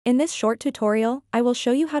In this short tutorial, I will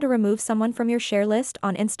show you how to remove someone from your share list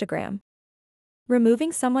on Instagram.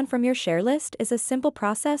 Removing someone from your share list is a simple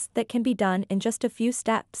process that can be done in just a few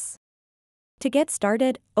steps. To get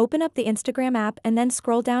started, open up the Instagram app and then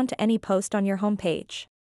scroll down to any post on your homepage.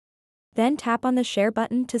 Then tap on the share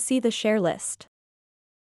button to see the share list.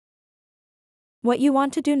 What you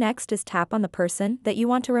want to do next is tap on the person that you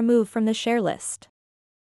want to remove from the share list.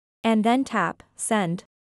 And then tap Send.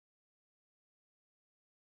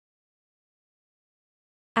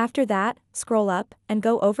 After that, scroll up and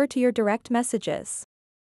go over to your direct messages.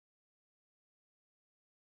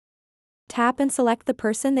 Tap and select the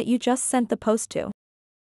person that you just sent the post to.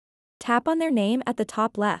 Tap on their name at the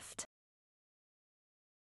top left.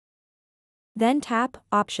 Then tap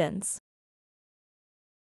Options.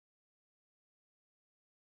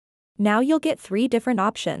 Now you'll get 3 different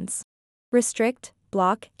options: Restrict,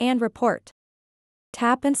 Block, and Report.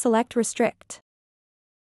 Tap and select Restrict.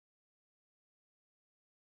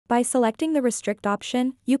 By selecting the Restrict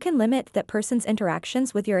option, you can limit that person's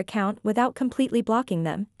interactions with your account without completely blocking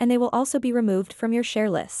them, and they will also be removed from your share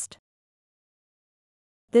list.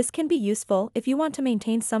 This can be useful if you want to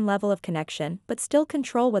maintain some level of connection but still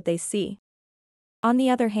control what they see. On the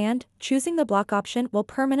other hand, choosing the block option will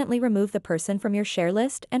permanently remove the person from your share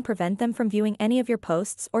list and prevent them from viewing any of your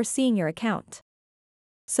posts or seeing your account.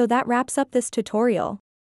 So that wraps up this tutorial.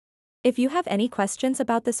 If you have any questions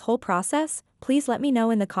about this whole process, please let me know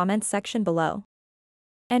in the comments section below.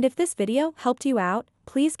 And if this video helped you out,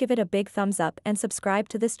 please give it a big thumbs up and subscribe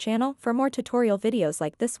to this channel for more tutorial videos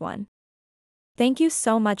like this one. Thank you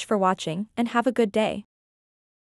so much for watching and have a good day.